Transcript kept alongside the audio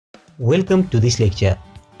Welcome to this lecture.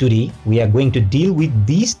 Today we are going to deal with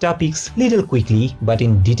these topics little quickly but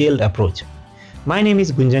in detailed approach. My name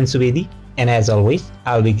is Gunjan Subedi, and as always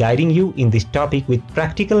I'll be guiding you in this topic with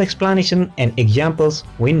practical explanation and examples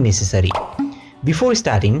when necessary. Before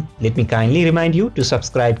starting, let me kindly remind you to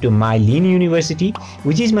subscribe to My Lean University,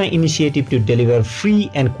 which is my initiative to deliver free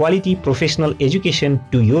and quality professional education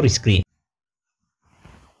to your screen.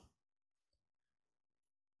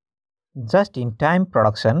 Just-in-time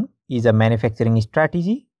production is a manufacturing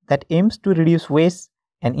strategy that aims to reduce waste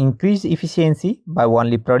and increase efficiency by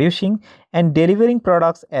only producing and delivering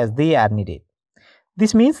products as they are needed.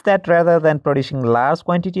 This means that rather than producing large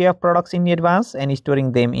quantity of products in advance and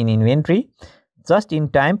storing them in inventory,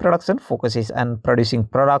 just-in-time production focuses on producing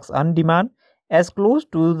products on demand as close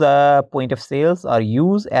to the point of sales or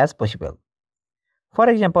use as possible. For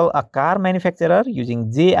example, a car manufacturer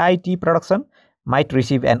using JIT production might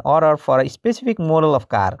receive an order for a specific model of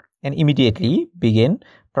car and immediately begin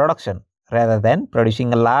production, rather than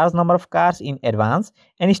producing a large number of cars in advance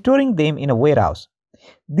and storing them in a warehouse.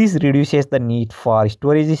 This reduces the need for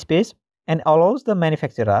storage space and allows the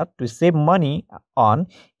manufacturer to save money on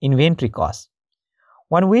inventory costs.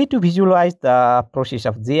 One way to visualize the process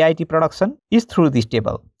of JIT production is through this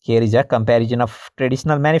table. Here is a comparison of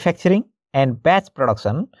traditional manufacturing and batch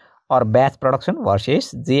production, or batch production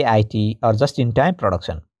versus JIT or just-in-time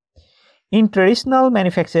production. In traditional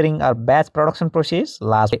manufacturing or batch production process,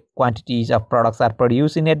 large quantities of products are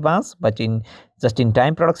produced in advance, but in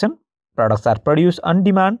just-in-time production, products are produced on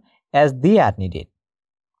demand as they are needed.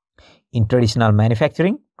 In traditional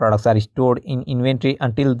manufacturing, products are stored in inventory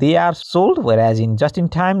until they are sold, whereas in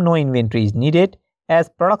just-in-time, no inventory is needed as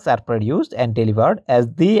products are produced and delivered as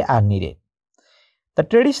they are needed. The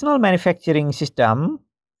traditional manufacturing system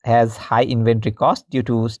has high inventory cost due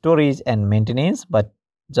to storage and maintenance, but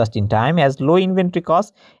just-in-time has low inventory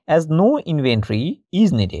cost as no inventory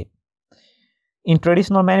is needed. In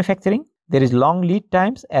traditional manufacturing, there is long lead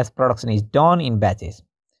times as production is done in batches,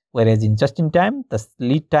 whereas in just-in-time, the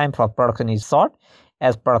lead time for production is short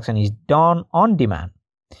as production is done on demand.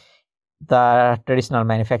 The traditional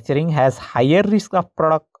manufacturing has higher risk of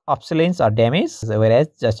product obsolescence or damage, whereas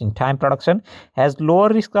just-in-time production has lower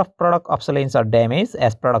risk of product obsolescence or damage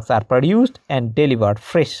as products are produced and delivered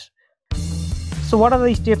fresh. So what are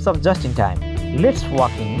the steps of just-in-time? Let's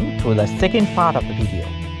walk in through the second part of the video.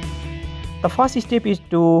 The first step is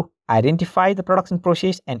to identify the production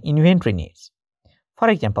process and inventory needs. For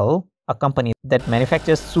example, a company that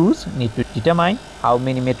manufactures shoes needs to determine how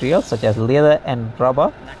many materials such as leather and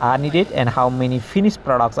rubber are needed and how many finished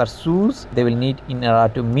products or shoes they will need in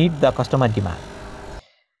order to meet the customer demand.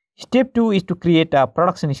 Step 2 is to create a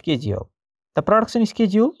production schedule. The production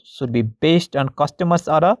schedule should be based on customer's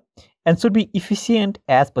order and should be efficient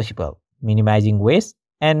as possible, minimizing waste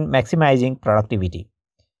and maximizing productivity.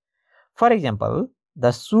 For example,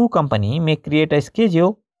 the shoe company may create a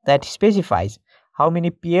schedule that specifies how many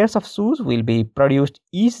pairs of shoes will be produced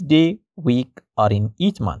each day, week, or in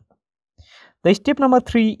each month. The step number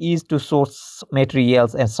 3 is to source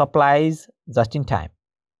materials and supplies just in time.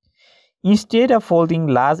 Instead of holding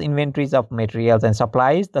large inventories of materials and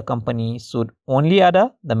supplies, the company should only order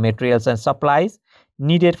the materials and supplies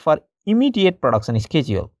needed for immediate production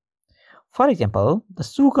schedule. For example, the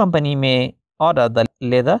shoe company may order the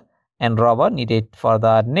leather and rubber needed for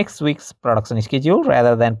the next week's production schedule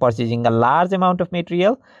rather than purchasing a large amount of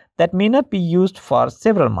material that may not be used for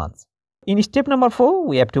several months. In step number 4,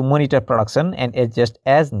 we have to monitor production and adjust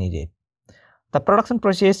as needed. The production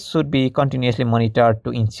process should be continuously monitored to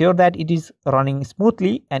ensure that it is running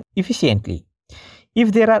smoothly and efficiently.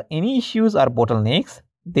 If there are any issues or bottlenecks,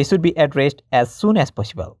 they should be addressed as soon as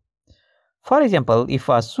possible. For example, if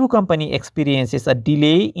a shoe company experiences a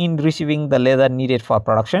delay in receiving the leather needed for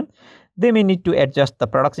production, they may need to adjust the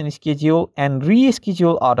production schedule and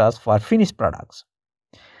reschedule orders for finished products.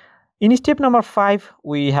 In step number 5,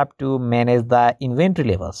 we have to manage the inventory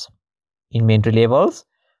levels. Inventory levels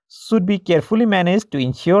should be carefully managed to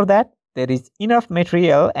ensure that there is enough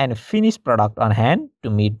material and finished product on hand to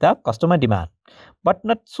meet the customer demand, but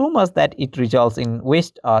not so much that it results in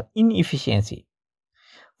waste or inefficiency.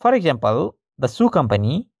 For example, the shoe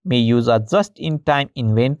company may use a just-in-time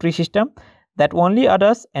inventory system that only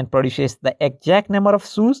orders and produces the exact number of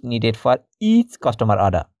shoes needed for each customer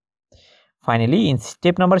order. Finally, in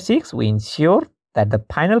step number 6, we ensure that the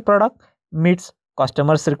final product meets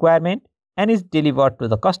customer's requirement and is delivered to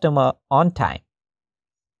the customer on time.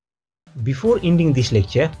 Before ending this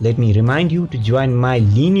lecture, let me remind you to join My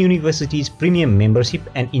Lean University's premium membership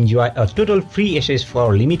and enjoy a total free access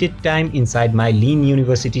for limited time inside My Lean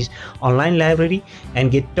University's online library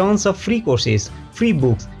and get tons of free courses, free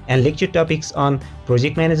books, and lecture topics on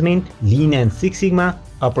project management, Lean and Six Sigma,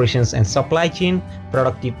 operations and supply chain,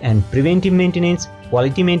 productive and preventive maintenance,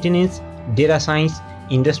 quality maintenance, data science,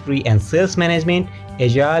 industry and sales management,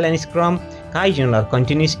 Agile and Scrum, Kaizen or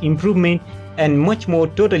continuous improvement, and much more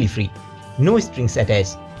totally free. No strings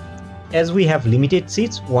attached. As we have limited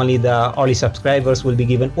seats, only the early subscribers will be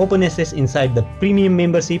given open access inside the premium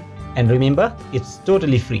membership, and remember, it's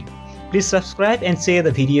totally free. Please subscribe and share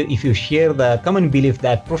the video if you share the common belief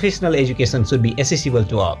that professional education should be accessible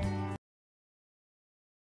to all.